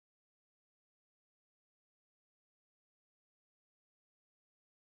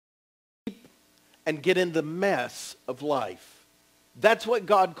and get in the mess of life. That's what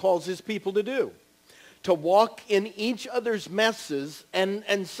God calls his people to do. To walk in each other's messes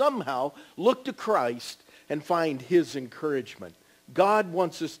and somehow look to Christ and find his encouragement. God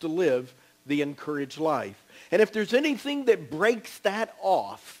wants us to live the encouraged life. And if there's anything that breaks that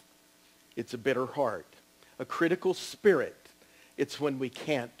off, it's a bitter heart, a critical spirit. It's when we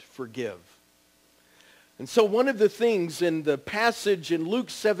can't forgive. And so one of the things in the passage in Luke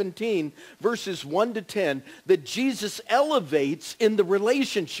 17, verses 1 to 10, that Jesus elevates in the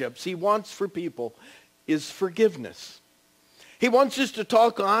relationships he wants for people is forgiveness. He wants us to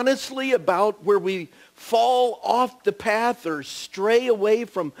talk honestly about where we fall off the path or stray away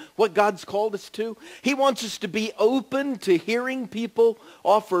from what God's called us to. He wants us to be open to hearing people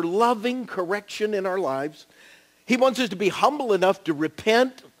offer loving correction in our lives. He wants us to be humble enough to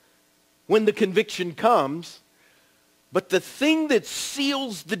repent when the conviction comes. But the thing that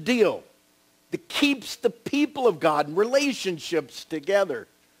seals the deal, that keeps the people of God and relationships together,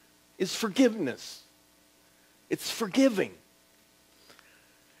 is forgiveness. It's forgiving.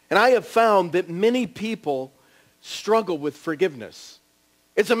 And I have found that many people struggle with forgiveness.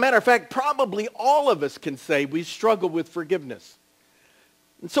 As a matter of fact, probably all of us can say we struggle with forgiveness.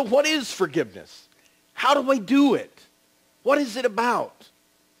 And so what is forgiveness? How do I do it? What is it about?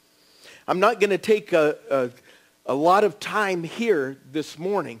 I'm not going to take a lot of time here this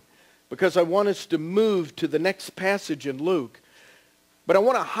morning because I want us to move to the next passage in Luke. But I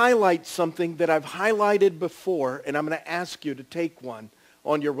want to highlight something that I've highlighted before, and I'm going to ask you to take one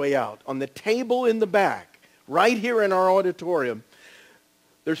on your way out. On the table in the back, right here in our auditorium,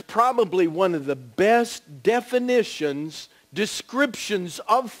 there's probably one of the best definitions, descriptions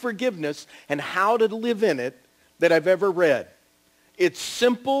of forgiveness and how to live in it that I've ever read. It's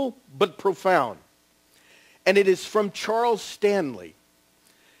simple but profound. And it is from Charles Stanley.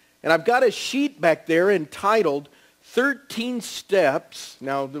 And I've got a sheet back there entitled 13 Steps.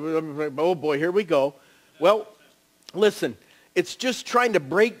 Now, oh boy, here we go. Well, listen. It's just trying to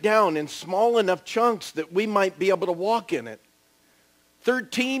break down in small enough chunks that we might be able to walk in it.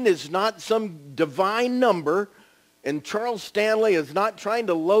 13 is not some divine number, and Charles Stanley is not trying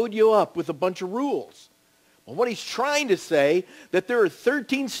to load you up with a bunch of rules. But what he's trying to say, that there are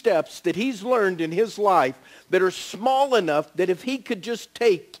 13 steps that he's learned in his life that are small enough that if he could just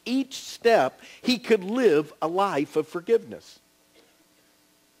take each step, he could live a life of forgiveness.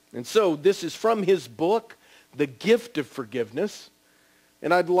 And so this is from his book, The Gift of Forgiveness,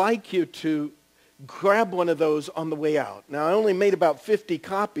 and I'd like you to grab one of those on the way out. Now, I only made about 50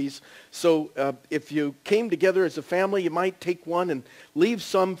 copies, so if you came together as a family, you might take one and leave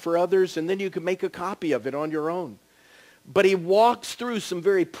some for others, and then you can make a copy of it on your own. But he walks through some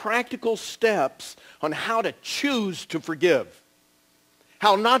very practical steps on how to choose to forgive,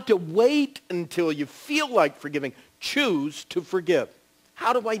 how not to wait until you feel like forgiving. Choose to forgive.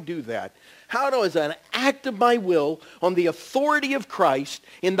 How do I do that? How do, as an act of my will, on the authority of Christ,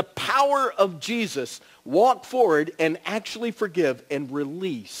 in the power of Jesus, walk forward and actually forgive and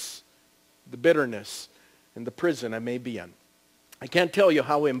release the bitterness and the prison I may be in? I can't tell you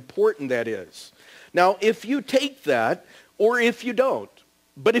how important that is. Now, if you take that, or if you don't,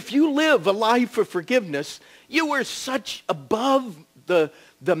 but if you live a life of forgiveness, you are such above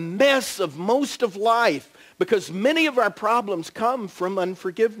the mess of most of life, because many of our problems come from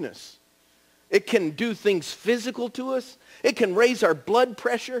unforgiveness. It can do things physical to us. It can raise our blood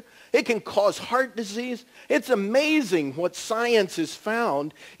pressure. It can cause heart disease. It's amazing what science has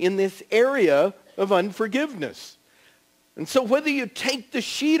found in this area of unforgiveness. And so whether you take the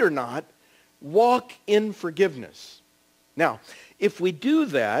sheet or not, walk in forgiveness. Now, if we do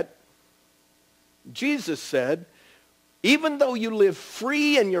that, Jesus said, even though you live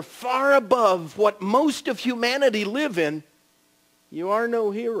free and you're far above what most of humanity live in, you are no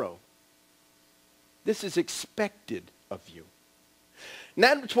hero. This is expected of you. And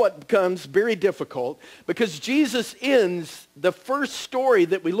that's what becomes very difficult, because Jesus ends the first story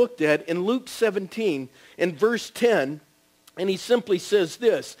that we looked at in Luke 17 in verse 10, and he simply says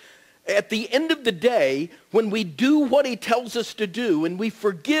this: at the end of the day, when we do what he tells us to do and we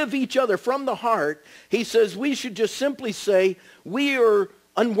forgive each other from the heart, he says we should just simply say, we are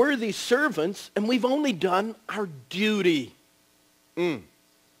unworthy servants and we've only done our duty.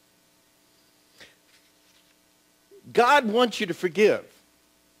 God wants you to forgive,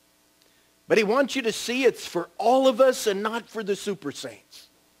 but he wants you to see it's for all of us and not for the super saints.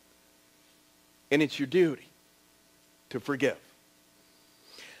 And it's your duty to forgive.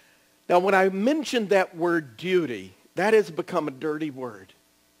 Now, when I mentioned that word duty, that has become a dirty word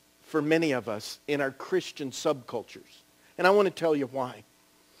for many of us in our Christian subcultures. And I want to tell you why.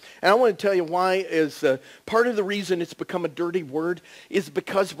 And I want to tell you why is part of the reason it's become a dirty word is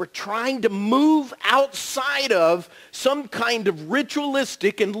because we're trying to move outside of some kind of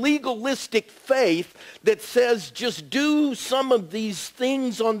ritualistic and legalistic faith that says just do some of these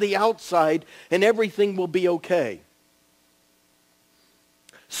things on the outside and everything will be okay.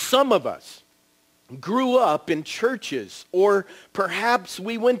 Some of us grew up in churches, or perhaps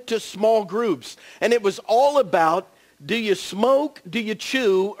we went to small groups, and it was all about, do you smoke, do you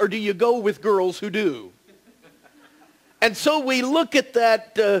chew, or do you go with girls who do? And so we look at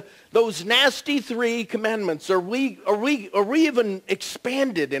that, those nasty 3 commandments. Are we even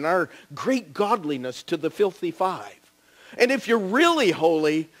expanded in our great godliness to the filthy 5? And if you're really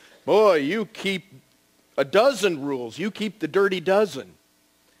holy, boy, you keep a dozen rules. You keep the dirty dozen.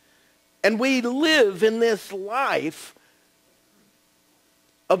 And we live in this life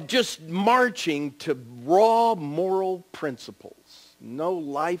of just marching to raw moral principles. No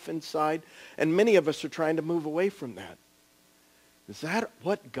life inside. And many of us are trying to move away from that. Is that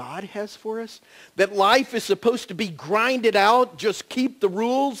what God has for us? That life is supposed to be grinded out, just keep the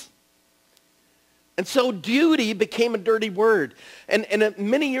rules? And so duty became a dirty word. And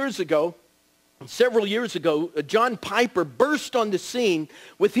many years ago, several years ago, John Piper burst on the scene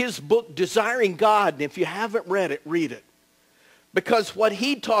with his book, Desiring God. And if you haven't read it, read it. Because what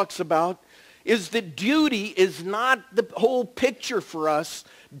he talks about is that duty is not the whole picture for us.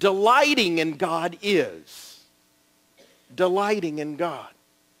 Delighting in God is. Delighting in God.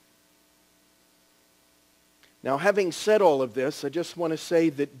 Now, having said all of this, I just want to say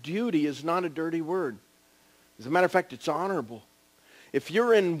that duty is not a dirty word. As a matter of fact, it's honorable. If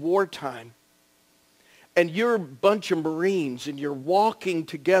you're in wartime, and you're a bunch of Marines, and you're walking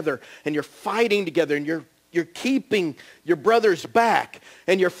together, and you're fighting together, and you're keeping your brother's back,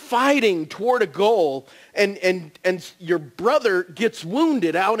 and you're fighting toward a goal, and your brother gets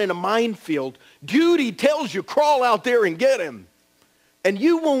wounded out in a minefield, duty tells you, crawl out there and get him. And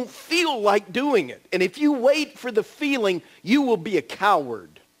you won't feel like doing it. And if you wait for the feeling, you will be a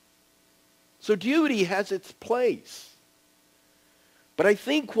coward. So duty has its place. But I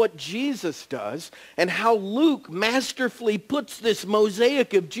think what Jesus does and how Luke masterfully puts this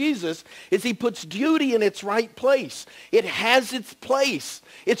mosaic of Jesus is he puts duty in its right place. It has its place.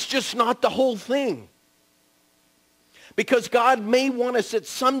 It's just not the whole thing. Because God may want us at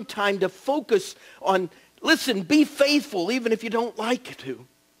some time to focus on, listen, be faithful even if you don't like to.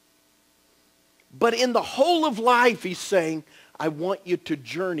 But in the whole of life, he's saying, I want you to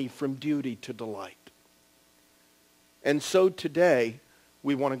journey from duty to delight. And so today,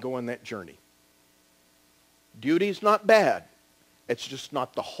 we want to go on that journey. Duty is not bad. It's just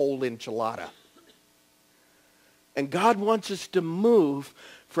not the whole enchilada. And God wants us to move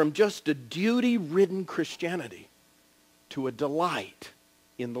from just a duty-ridden Christianity to a delight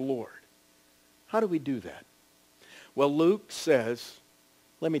in the Lord. How do we do that? Well, Luke says,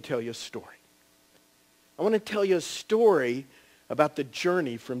 let me tell you a story. I want to tell you a story about the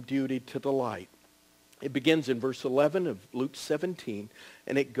journey from duty to delight. It begins in verse 11 of Luke 17,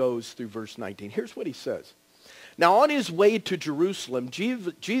 and it goes through verse 19. Here's what he says. Now, on his way to Jerusalem,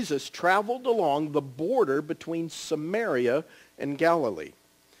 Jesus traveled along the border between Samaria and Galilee.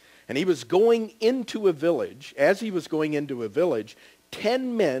 And he was going into a village. As he was going into a village,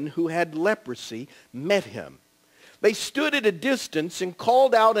 10 men who had leprosy met him. They stood at a distance and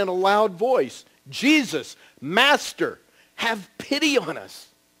called out in a loud voice, Jesus, Master, have pity on us.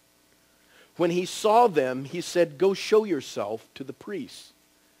 When he saw them, he said, go show yourself to the priests.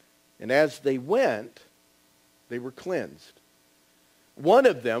 And as they went, they were cleansed. One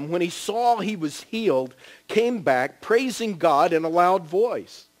of them, when he saw he was healed, came back praising God in a loud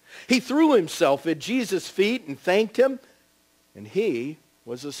voice. He threw himself at Jesus' feet and thanked him, and he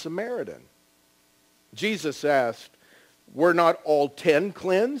was a Samaritan. Jesus asked, were not all 10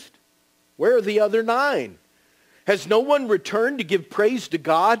 cleansed? Where are the other 9? Has no one returned to give praise to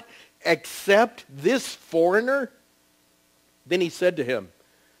God except this foreigner? Then he said to him,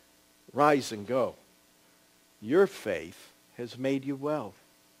 rise and go. Your faith has made you well.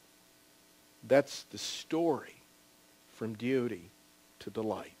 That's the story from duty to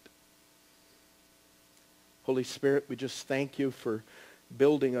delight. Holy Spirit, we just thank you for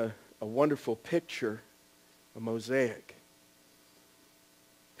building a wonderful picture, a mosaic.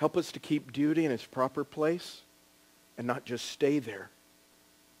 Help us to keep duty in its proper place and not just stay there,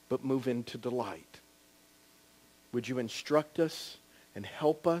 but move into delight. Would you instruct us and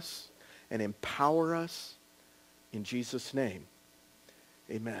help us and empower us in Jesus' name?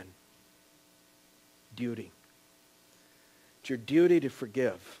 Amen. Duty. It's your duty to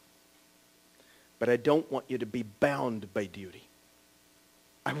forgive. But I don't want you to be bound by duty.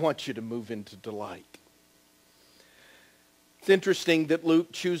 I want you to move into delight. It's interesting that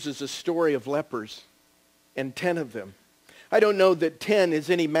Luke chooses a story of lepers and 10 of them. I don't know that 10 is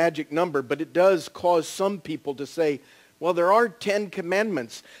any magic number, but it does cause some people to say, well, there are 10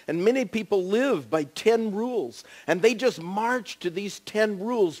 commandments, and many people live by 10 rules, and they just march to these 10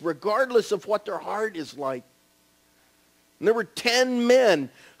 rules regardless of what their heart is like. And there were 10 men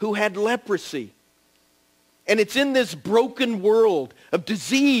who had leprosy. And it's in this broken world of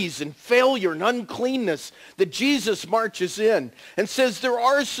disease and failure and uncleanness that Jesus marches in and says, there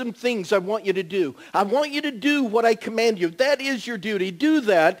are some things I want you to do. I want you to do what I command you. That is your duty. Do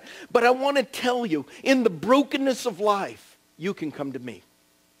that. But I want to tell you, in the brokenness of life, you can come to me.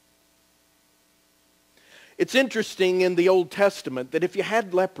 It's interesting in the Old Testament that if you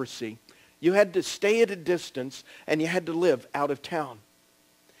had leprosy, you had to stay at a distance and you had to live out of town.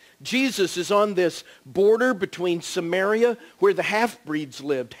 Jesus is on this border between Samaria, where the half-breeds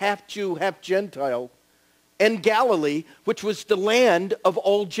lived, half Jew, half Gentile, and Galilee, which was the land of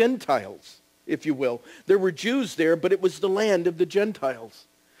all Gentiles, if you will. There were Jews there, but it was the land of the Gentiles.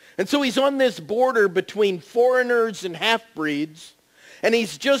 And so he's on this border between foreigners and half-breeds, and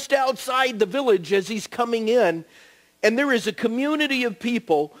he's just outside the village as he's coming in, and there is a community of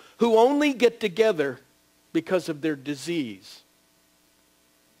people who only get together because of their disease.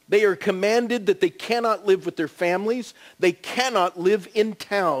 They are commanded that they cannot live with their families. They cannot live in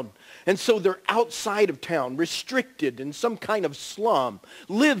town. And so they're outside of town, restricted in some kind of slum,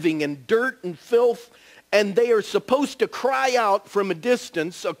 living in dirt and filth. And they are supposed to cry out from a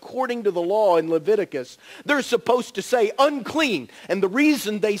distance, according to the law in Leviticus. They're supposed to say, unclean. And the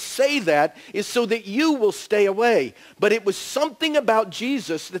reason they say that is so that you will stay away. But it was something about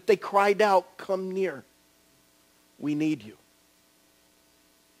Jesus that they cried out, come near. We need you.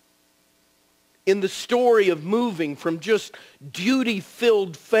 In the story of moving from just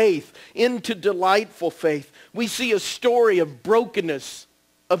duty-filled faith into delightful faith, we see a story of brokenness,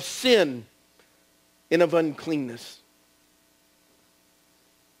 of sin, and of uncleanness.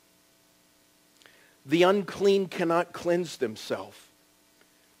 The unclean cannot cleanse themselves.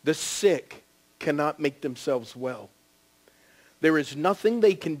 The sick cannot make themselves well. There is nothing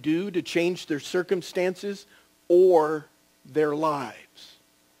they can do to change their circumstances or their lives.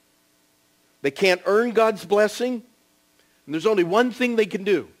 They can't earn God's blessing, and there's only one thing they can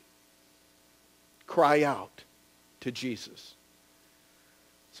do. Cry out to Jesus.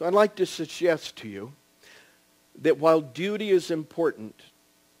 So I'd like to suggest to you that while duty is important,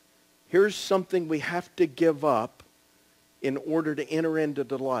 here's something we have to give up in order to enter into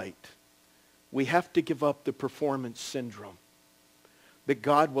delight. We have to give up the performance syndrome. That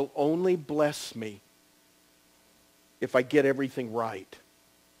God will only bless me if I get everything right.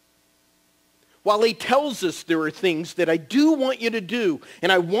 While he tells us there are things that I do want you to do,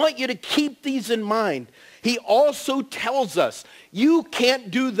 and I want you to keep these in mind, he also tells us you can't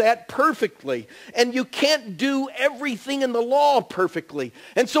do that perfectly, and you can't do everything in the law perfectly.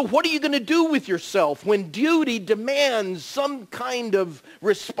 And so what are you going to do with yourself when duty demands some kind of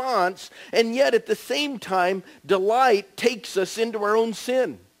response, and yet at the same time, delight takes us into our own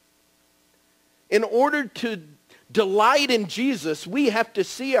sin? In order to delight in Jesus, we have to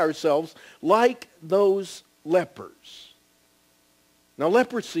see ourselves like those lepers. Now,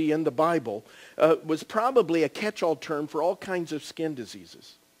 leprosy in the Bible was probably a catch-all term for all kinds of skin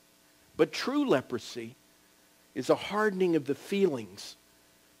diseases. But true leprosy is a hardening of the feelings.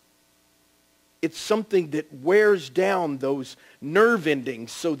 It's something that wears down those nerve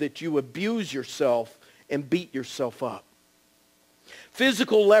endings so that you abuse yourself and beat yourself up.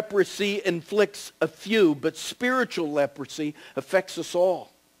 Physical leprosy inflicts a few, but spiritual leprosy affects us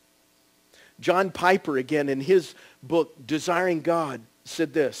all. John Piper, again, in his book, Desiring God,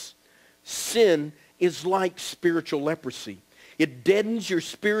 said this: sin is like spiritual leprosy. It deadens your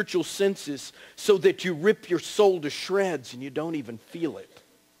spiritual senses so that you rip your soul to shreds and you don't even feel it.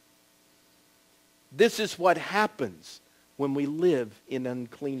 This is what happens when we live in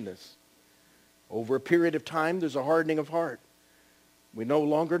uncleanness. Over a period of time, there's a hardening of heart. We no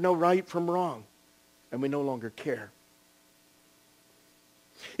longer know right from wrong, and we no longer care.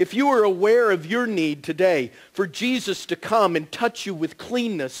 If you are aware of your need today for Jesus to come and touch you with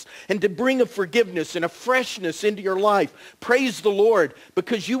cleanness and to bring a forgiveness and a freshness into your life, praise the Lord,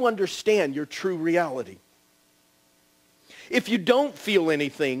 because you understand your true reality. If you don't feel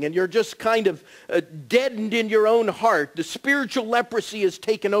anything and you're just kind of deadened in your own heart, the spiritual leprosy is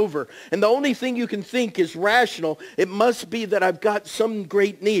taken over, and the only thing you can think is rational, it must be that I've got some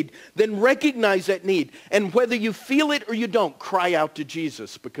great need, then recognize that need. And whether you feel it or you don't, cry out to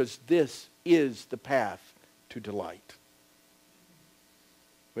Jesus, because this is the path to delight.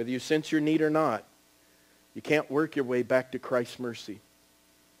 Whether you sense your need or not, you can't work your way back to Christ's mercy.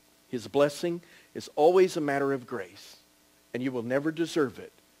 His blessing is always a matter of grace, and you will never deserve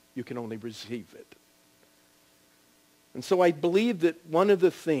it. You can only receive it. And so I believe that one of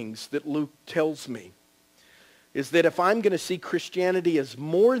the things that Luke tells me is that if I'm going to see Christianity as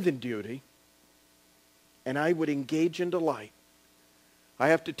more than duty, and I would engage in delight, I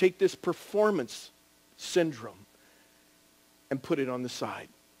have to take this performance syndrome and put it on the side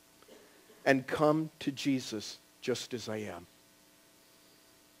and come to Jesus just as I am.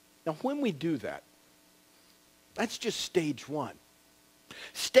 Now, when we do that, that's just stage one.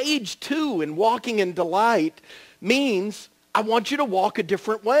 Stage two in walking in delight means I want you to walk a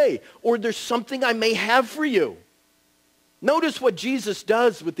different way, or there's something I may have for you. Notice what Jesus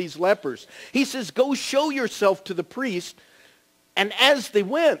does with these lepers. He says, go show yourself to the priest. And as they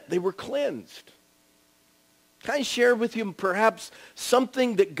went, they were cleansed. Can I share with you perhaps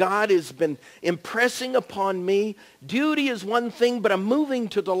something that God has been impressing upon me? Duty is one thing, but I'm moving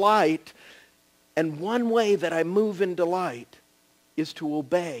to delight. And one way that I move in delight is to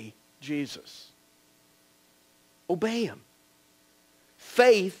obey Jesus. Obey him.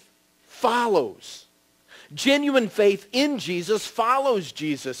 Faith follows. Genuine faith in Jesus follows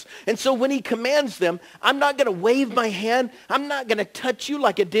Jesus. And so when he commands them, I'm not going to wave my hand. I'm not going to touch you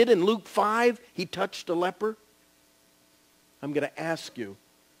like I did in Luke 5. He touched a leper. I'm going to ask you,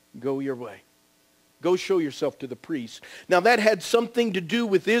 go your way. Go show yourself to the priest. Now that had something to do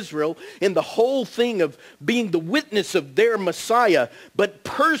with Israel in the whole thing of being the witness of their Messiah. But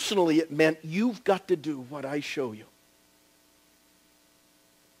personally it meant you've got to do what I show you.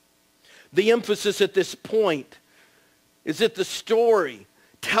 The emphasis at this point is that the story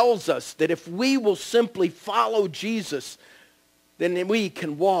tells us that if we will simply follow Jesus, then we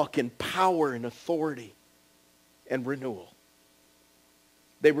can walk in power and authority and renewal.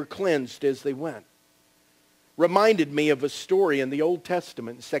 They were cleansed as they went. Reminded me of a story in the Old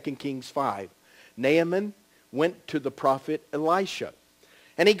Testament, 2 Kings 5. Naaman went to the prophet Elisha.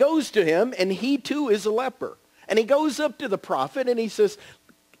 And he goes to him, and he too is a leper. And he goes up to the prophet, and he says,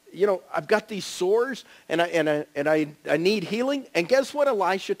 you know, I've got these sores, and I need healing. And guess what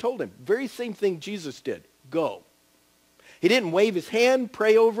Elisha told him? Very same thing Jesus did. Go. He didn't wave his hand,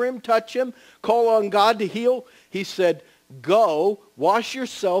 pray over him, touch him, call on God to heal. He said, go, wash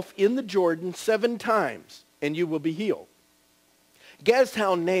yourself in the Jordan 7 times, and you will be healed. Guess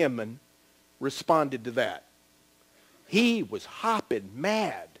how Naaman responded to that? He was hopping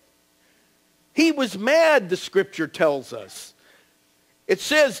mad. He was mad, the scripture tells us. It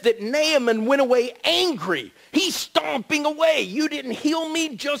says that Naaman went away angry. He's stomping away. You didn't heal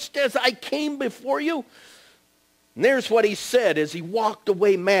me just as I came before you. And there's what he said as he walked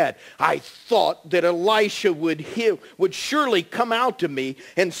away mad. I thought that Elisha would surely come out to me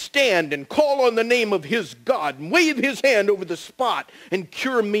and stand and call on the name of his God and wave his hand over the spot and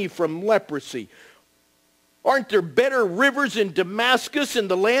cure me from leprosy. Aren't there better rivers in Damascus, in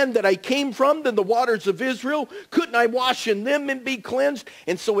the land that I came from, than the waters of Israel? Couldn't I wash in them and be cleansed?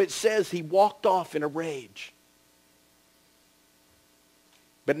 And so it says he walked off in a rage.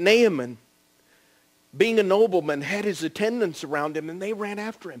 But Naaman, being a nobleman, had his attendants around him, and they ran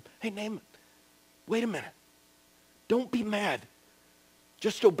after him. Hey, Naaman, wait a minute. Don't be mad.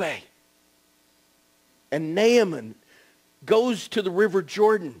 Just obey. And Naaman goes to the river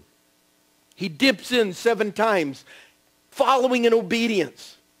Jordan. He dips in 7 times, following in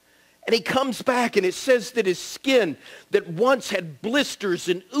obedience. And he comes back, and it says that his skin that once had blisters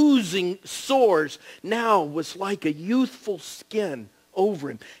and oozing sores now was like a youthful skin over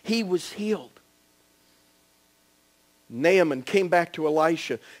him. He was healed. Naaman came back to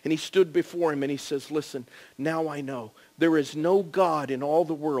Elisha, and he stood before him, and he says, listen, now I know there is no God in all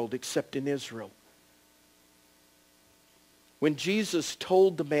the world except in Israel. When Jesus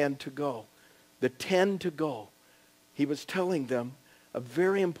told the man to go, the 10 to go, he was telling them a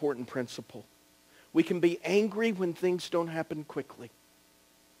very important principle. We can be angry when things don't happen quickly.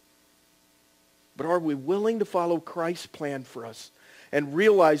 But are we willing to follow Christ's plan for us and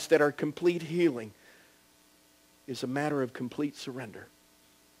realize that our complete healing is a matter of complete surrender?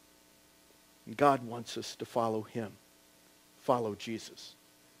 God wants us to follow him. Follow Jesus.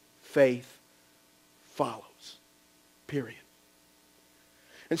 Faith follows. Period.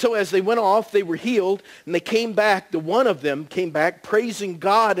 And so as they went off, they were healed, and they came back. The one of them came back praising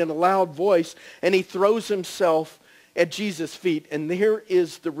God in a loud voice, and he throws himself at Jesus' feet. And here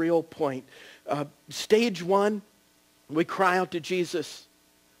is the real point. Stage 1, we cry out to Jesus.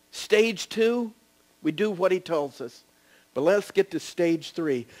 Stage 2, we do what he tells us. But let's get to stage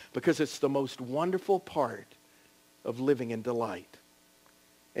 3, because it's the most wonderful part of living in delight.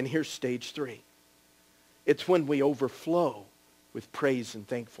 And here's stage 3. It's when we overflow with praise and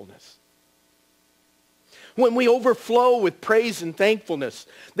thankfulness. When we overflow with praise and thankfulness.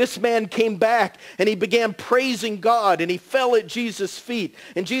 This man came back and he began praising God and he fell at Jesus' feet.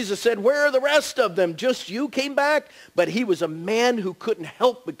 And Jesus said, "Where are the rest of them? Just you came back?" But he was a man who couldn't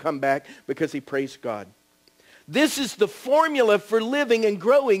help but come back because he praised God. This is the formula for living and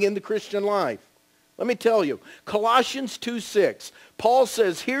growing in the Christian life. Let me tell you, Colossians 2:6, Paul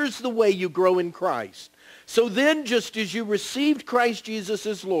says, here's the way you grow in Christ. So then, just as you received Christ Jesus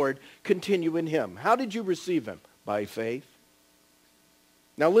as Lord, continue in him. How did you receive him? By faith.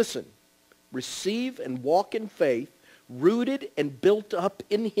 Now listen, receive and walk in faith, rooted and built up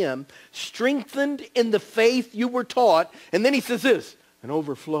in him, strengthened in the faith you were taught. And then he says this, and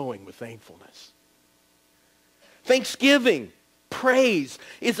overflowing with thankfulness. Thanksgiving, praise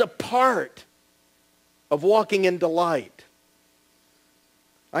is a part of walking in delight.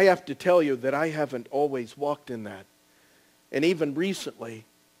 I have to tell you that I haven't always walked in that. And even recently,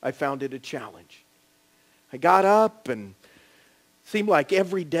 I found it a challenge. I got up and it seemed like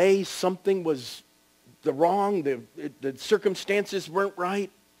every day something was wrong. The circumstances weren't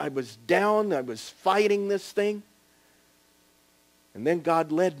right. I was down. I was fighting this thing. And then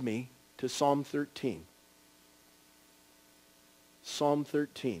God led me to Psalm 13. Psalm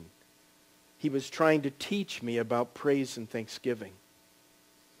 13. He was trying to teach me about praise and thanksgiving.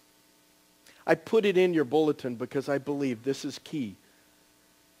 I put it in your bulletin because I believe this is key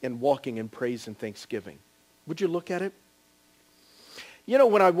in walking in praise and thanksgiving. Would you look at it? You know,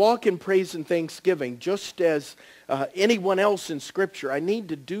 when I walk in praise and thanksgiving, just as anyone else in Scripture, I need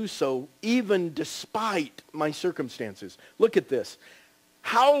to do so even despite my circumstances. Look at this.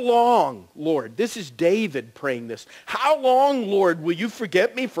 How long, Lord, this is David praying this. How long, Lord, will you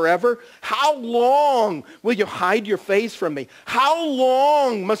forget me forever? How long will you hide your face from me? How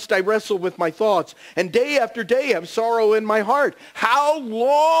long must I wrestle with my thoughts and day after day have sorrow in my heart? How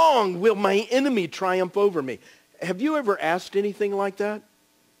long will my enemy triumph over me? Have you ever asked anything like that?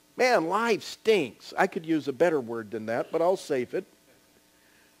 Man, life stinks. I could use a better word than that, but I'll save it.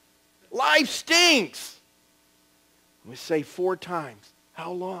 Life stinks. We say 4 times.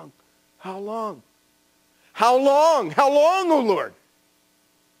 How long? How long? How long? How long, O Lord?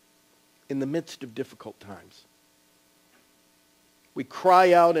 In the midst of difficult times. We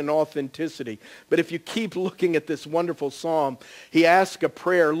cry out in authenticity. But if you keep looking at this wonderful psalm, he asks a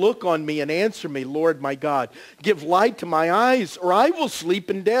prayer, look on me and answer me, Lord my God. Give light to my eyes or I will sleep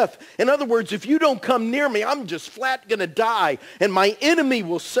in death. In other words, if you don't come near me, I'm just flat going to die. And my enemy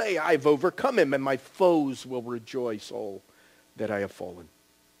will say, I've overcome him. And my foes will rejoice, oh, that I have fallen.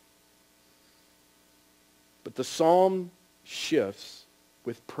 But the psalm shifts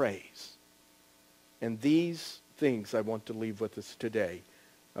with praise. And these things I want to leave with us today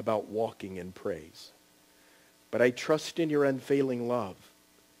about walking in praise. But I trust in your unfailing love.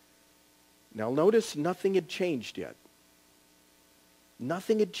 Now notice nothing had changed yet.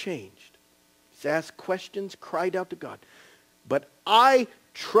 Nothing had changed. He's asked questions, cried out to God. But I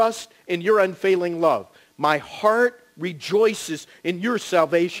trust in your unfailing love. My heart rejoices in your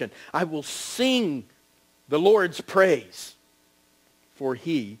salvation. I will sing the Lord's praise, for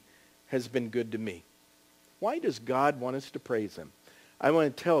he has been good to me. Why does God want us to praise him? I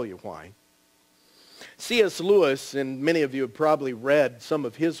want to tell you why. C.S. Lewis, and many of you have probably read some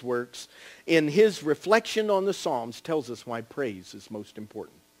of his works, in his reflection on the Psalms tells us why praise is most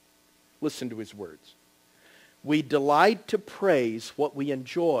important. Listen to his words. We delight to praise what we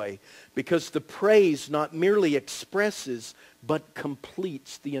enjoy because the praise not merely expresses but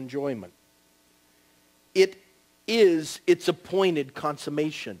completes the enjoyment. It is its appointed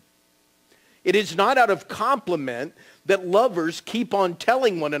consummation. It is not out of compliment that lovers keep on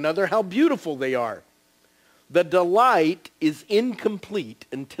telling one another how beautiful they are. The delight is incomplete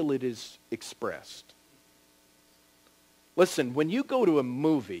until it is expressed. Listen, when you go to a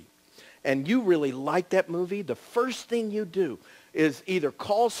movie and you really like that movie, the first thing you do is either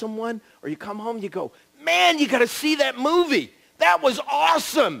call someone or you come home and you go, man, you got to see that movie. That was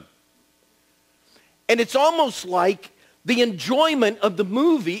awesome. And it's almost like the enjoyment of the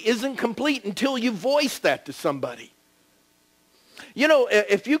movie isn't complete until you voice that to somebody. You know,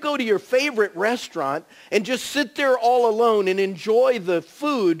 if you go to your favorite restaurant and just sit there all alone and enjoy the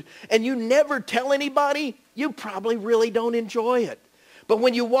food and you never tell anybody, you probably really don't enjoy it. But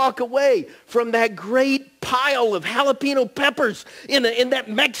when you walk away from that great pile of jalapeno peppers in that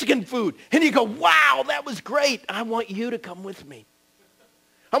Mexican food and you go, wow, that was great. I want you to come with me.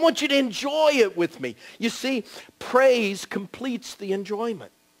 I want you to enjoy it with me. You see, praise completes the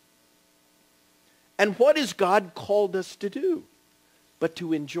enjoyment. And what has God called us to do? but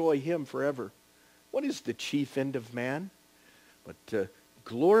to enjoy him forever. What is the chief end of man? But to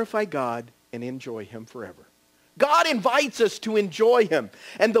glorify God and enjoy him forever. God invites us to enjoy him.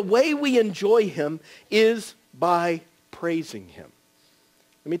 And the way we enjoy him is by praising him.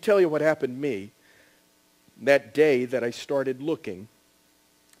 Let me tell you what happened to me that day that I started looking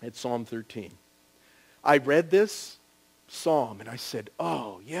at Psalm 13. I read this psalm and I said,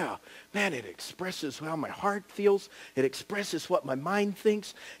 oh yeah, man, it expresses how my heart feels. It expresses what my mind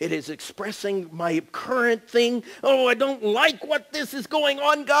thinks. It is expressing my current thing. Oh, I don't like what this is going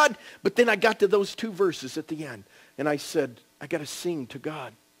on, God. But then I got to those 2 verses at the end and I said, I got to sing to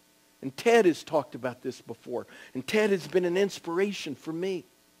God. And Ted has talked about this before. And Ted has been an inspiration for me.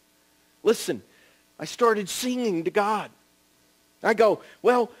 Listen, I started singing to God. I go,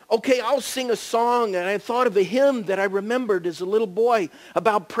 well, okay, I'll sing a song. And I thought of a hymn that I remembered as a little boy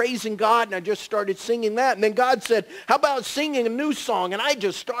about praising God. And I just started singing that. And then God said, how about singing a new song? And I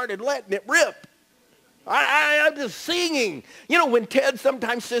just started letting it rip. I'm just singing. You know, when Ted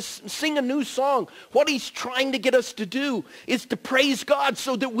sometimes says, sing a new song, what he's trying to get us to do is to praise God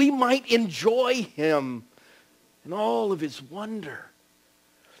so that we might enjoy him and all of his wonder.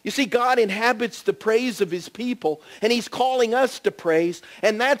 You see, God inhabits the praise of his people, and he's calling us to praise,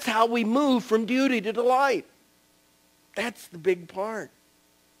 and that's how we move from duty to delight. That's the big part.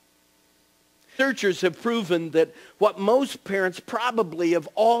 Researchers have proven that what most parents probably have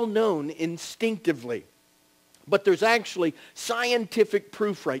all known instinctively, but there's actually scientific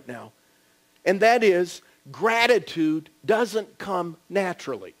proof right now, and that is gratitude doesn't come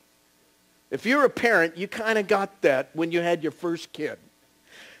naturally. If you're a parent, you kind of got that when you had your first kid.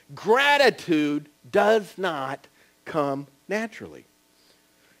 Gratitude does not come naturally.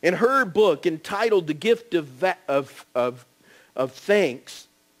 In her book entitled The Gift of Thanks,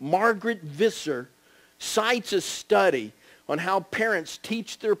 Margaret Visser cites a study on how parents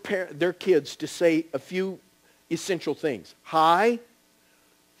teach their kids to say a few essential things. Hi,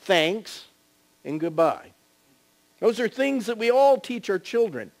 thanks, and goodbye. Those are things that we all teach our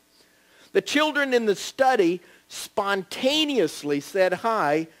children. The children in the study spontaneously said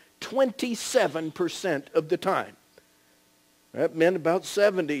hi 27% of the time. That meant about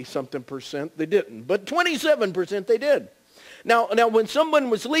 70-something% they didn't, but 27% they did. Now, when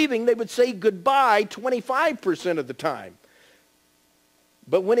someone was leaving, they would say goodbye 25% of the time.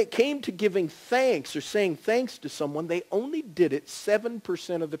 But when it came to giving thanks or saying thanks to someone, they only did it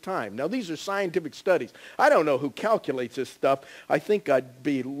 7% of the time. Now, these are scientific studies. I don't know who calculates this stuff. I think I'd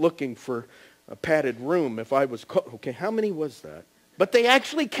be looking for a padded room if I was... Okay, how many was that? But they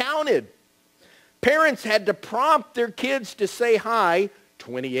actually counted. Parents had to prompt their kids to say hi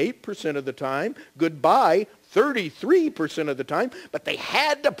 28% of the time, goodbye 33% of the time, but they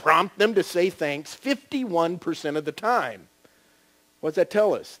had to prompt them to say thanks 51% of the time. What does that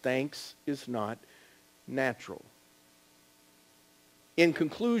tell us? Thanks is not natural. In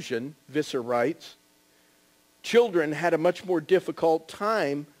conclusion, Visser writes, children had a much more difficult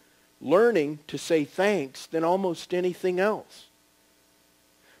time learning to say thanks than almost anything else.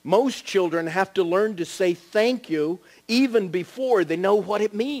 Most children have to learn to say thank you even before they know what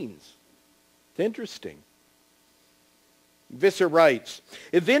it means. It's interesting. Visser writes,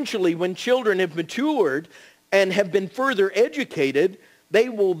 eventually when children have matured and have been further educated, they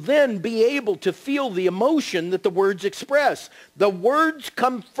will then be able to feel the emotion that the words express. The words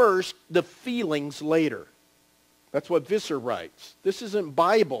come first, the feelings later. That's what Visser writes. This isn't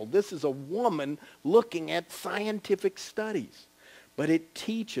Bible. This is a woman looking at scientific studies. But it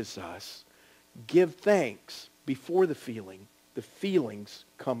teaches us, give thanks before the feeling. The feelings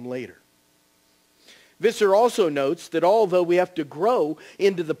come later. Visser also notes that although we have to grow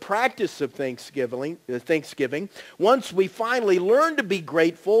into the practice of Thanksgiving, once we finally learn to be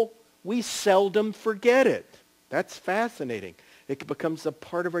grateful, we seldom forget it. That's fascinating. It becomes a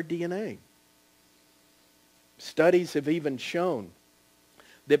part of our DNA. Studies have even shown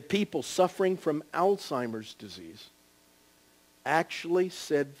that people suffering from Alzheimer's disease actually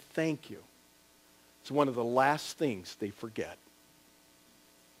said thank you. It's one of the last things they forget.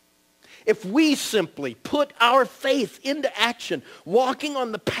 If we simply put our faith into action, walking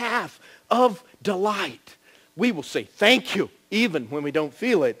on the path of delight, we will say thank you even when we don't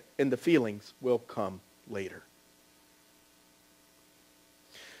feel it, and the feelings will come later.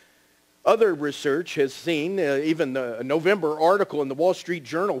 Other research has seen, even a November article in the Wall Street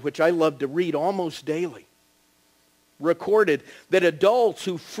Journal, which I love to read almost daily, recorded that adults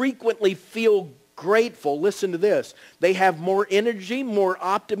who frequently feel grateful, listen to this, they have more energy, more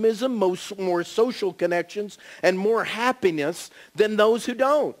optimism, more social connections, and more happiness than those who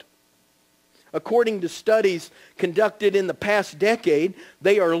don't. According to studies conducted in the past decade,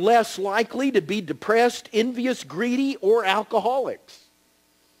 they are less likely to be depressed, envious, greedy, or alcoholics.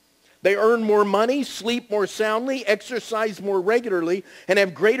 They earn more money, sleep more soundly, exercise more regularly, and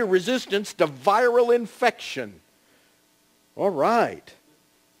have greater resistance to viral infection. All right.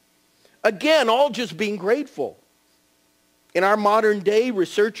 Again, all just being grateful. In our modern day,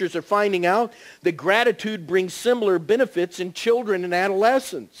 researchers are finding out that gratitude brings similar benefits in children and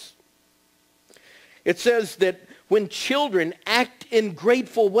adolescents. It says that when children act in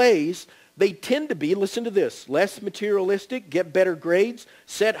grateful ways, they tend to be, listen to this, less materialistic, get better grades,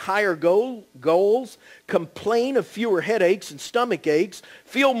 set higher goals, complain of fewer headaches and stomach aches,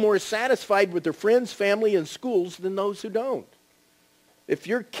 feel more satisfied with their friends, family, and schools than those who don't. If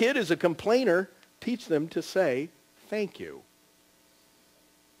your kid is a complainer, teach them to say thank you.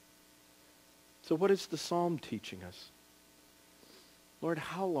 So what is the psalm teaching us? Lord,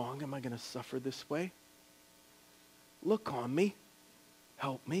 how long am I going to suffer this way? Look on me.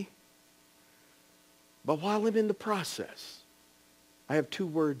 Help me. But while I'm in the process, I have 2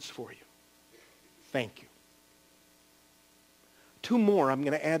 words for you. Thank you. 2 more I'm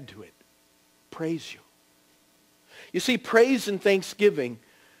going to add to it. Praise you. You see, praise and thanksgiving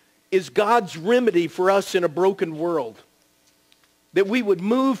is God's remedy for us in a broken world. That we would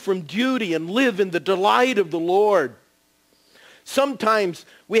move from duty and live in the delight of the Lord. Sometimes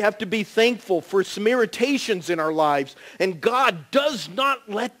we have to be thankful for some irritations in our lives, and God does not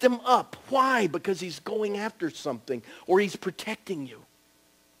let them up. Why? Because he's going after something, or he's protecting you.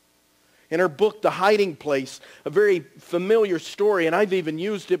 In her book, The Hiding Place, a very familiar story, and I've even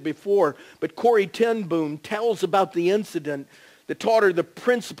used it before, but Corrie ten Boom tells about the incident that taught her the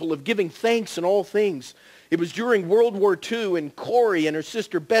principle of giving thanks in all things. It was during World War II, and Corrie and her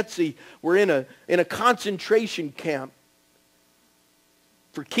sister Betsy were in a concentration camp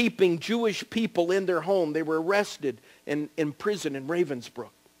for keeping Jewish people in their home. They were arrested and in prison in Ravensbrück.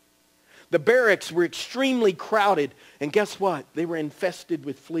 The barracks were extremely crowded, and guess what? They were infested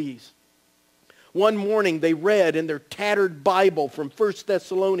with fleas. One morning they read in their tattered Bible from 1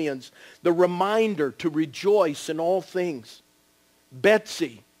 Thessalonians the reminder to rejoice in all things.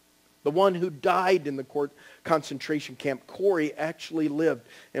 Betsy, the one who died in the concentration camp, Corrie, actually lived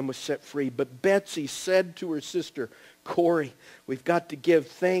and was set free. But Betsy said to her sister, Corrie, we've got to give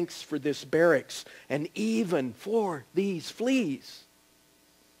thanks for this barracks and even for these fleas.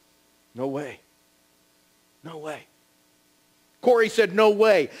 No way. No way. Corrie said, no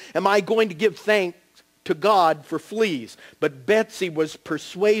way am I going to give thanks to God for fleas. But Betsy was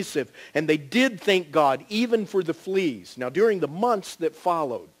persuasive, and they did thank God even for the fleas. Now, during the months that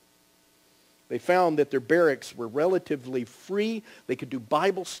followed, they found that their barracks were relatively free. They could do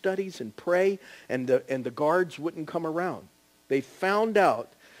Bible studies and pray, and the guards wouldn't come around. They found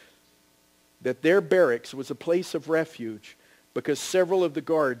out that their barracks was a place of refuge because several of the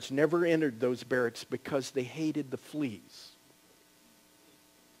guards never entered those barracks because they hated the fleas.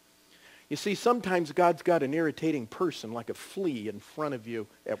 You see, sometimes God's got an irritating person like a flea in front of you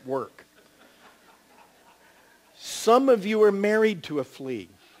at work. Some of you are married to a flea.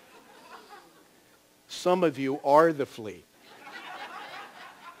 Some of you are the flea.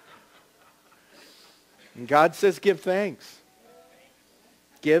 And God says, give thanks.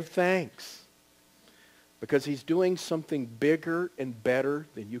 Give thanks. Because he's doing something bigger and better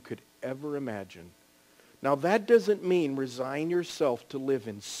than you could ever imagine. Now, that doesn't mean resign yourself to live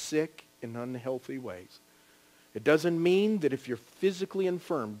in sick and unhealthy ways. It doesn't mean that if you're physically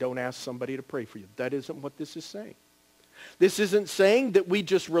infirm, don't ask somebody to pray for you. That isn't what this is saying. This isn't saying that we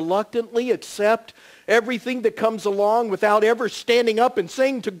just reluctantly accept everything that comes along without ever standing up and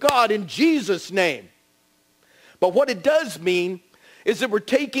saying to God, in Jesus' name. But what it does mean is that we're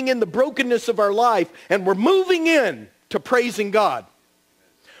taking in the brokenness of our life and we're moving in to praising God.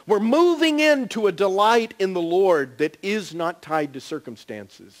 We're moving into a delight in the Lord that is not tied to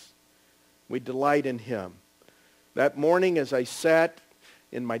circumstances. We delight in him. That morning as I sat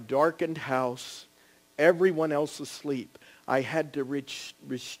in my darkened house, everyone else asleep, I had to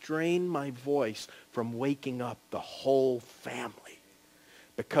restrain my voice from waking up the whole family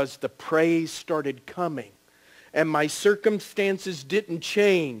because the praise started coming. And my circumstances didn't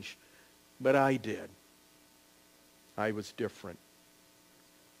change, but I did. I was different.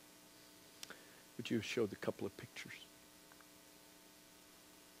 Would you show the couple of pictures?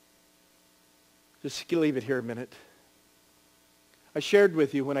 Just leave it here a minute. I shared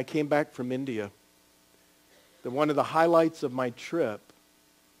with you when I came back from India that one of the highlights of my trip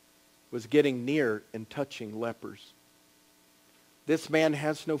was getting near and touching lepers. This man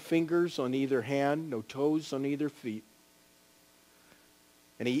has no fingers on either hand, no toes on either feet.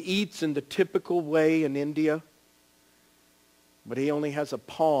 And he eats in the typical way in India, but he only has a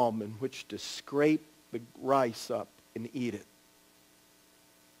palm in which to scrape the rice up and eat it.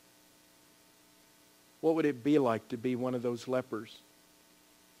 What would it be like to be one of those lepers?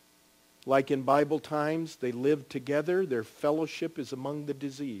 Like in Bible times, they live together. Their fellowship is among the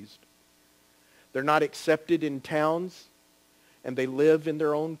diseased. They're not accepted in towns, and they live in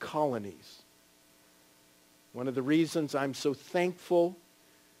their own colonies. One of the reasons I'm so thankful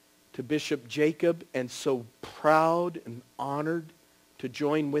to Bishop Jacob and so proud and honored to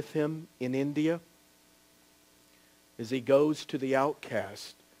join with him in India is he goes to the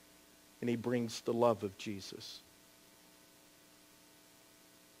outcast and he brings the love of Jesus.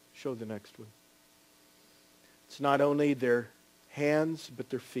 Show the next one. It's not only their hands, but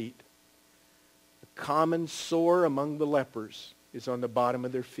their feet. A common sore among the lepers is on the bottom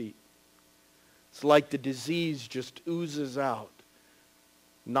of their feet. It's like the disease just oozes out,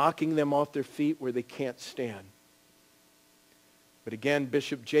 knocking them off their feet where they can't stand. But again,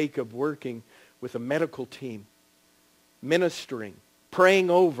 Bishop Jacob working with a medical team, ministering, praying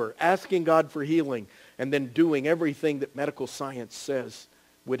over, asking God for healing, and then doing everything that medical science says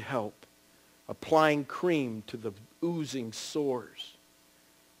would help. Applying cream to the oozing sores.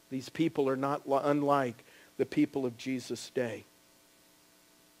 These people are not unlike the people of Jesus' day.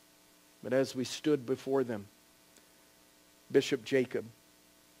 But as we stood before them, Bishop Jacob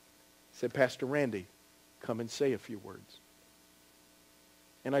said, Pastor Randy, come and say a few words.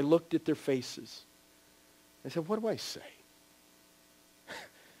 And I looked at their faces. I said, what do I say?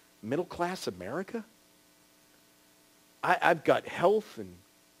 Middle class America? I've got health and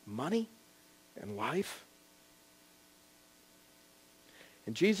money and life.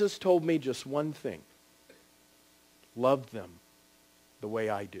 And Jesus told me just one thing. Love them the way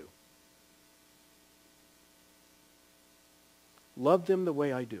I do. Love them the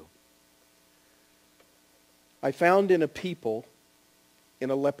way I do. I found in a people in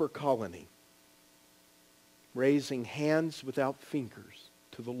a leper colony raising hands without fingers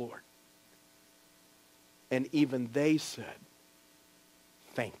to the Lord. And even they said,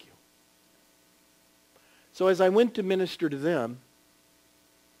 thank you. So as I went to minister to them,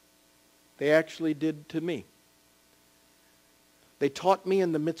 they actually did to me. They taught me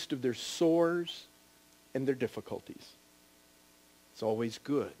in the midst of their sores and their difficulties. It's always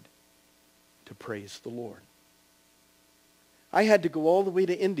good to praise the Lord. I had to go all the way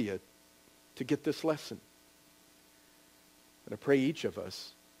to India to get this lesson. And I pray each of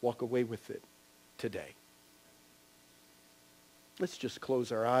us walk away with it today. Let's just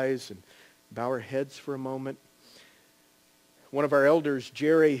close our eyes and bow our heads for a moment. One of our elders,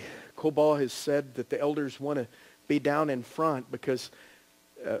 Jerry Cobal, has said that the elders want to be down in front because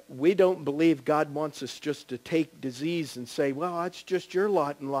we don't believe God wants us just to take disease and say, well, that's just your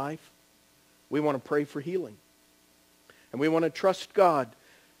lot in life. We want to pray for healing. And we want to trust God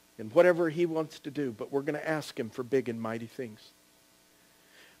in whatever he wants to do, but we're going to ask him for big and mighty things.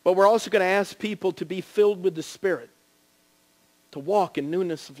 But we're also going to ask people to be filled with the Spirit, to walk in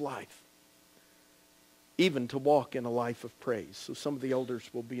newness of life, even to walk in a life of praise. So some of the elders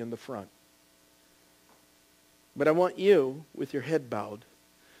will be in the front. But I want you, with your head bowed,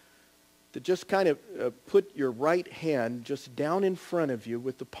 to just kind of put your right hand just down in front of you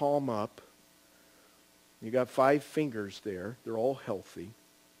with the palm up. You got 5 fingers there. They're all healthy.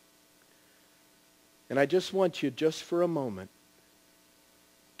 And I just want you, just for a moment,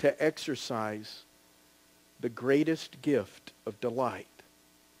 to exercise the greatest gift of delight,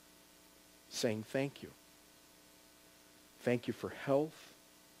 saying thank you. Thank you for health.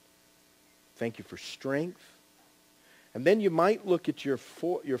 Thank you for strength. And then you might look at your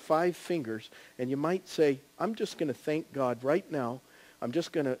 5 fingers and you might say, I'm just going to thank God right now. I'm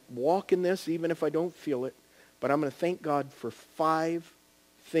just going to walk in this even if I don't feel it. But I'm going to thank God for 5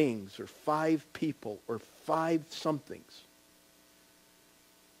 things or 5 people or 5 somethings.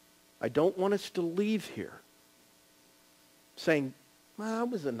 I don't want us to leave here saying, well,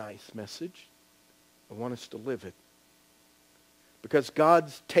 that was a nice message. I want us to live it. Because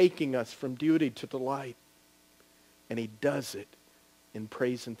God's taking us from duty to delight. And he does it in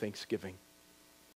praise and thanksgiving.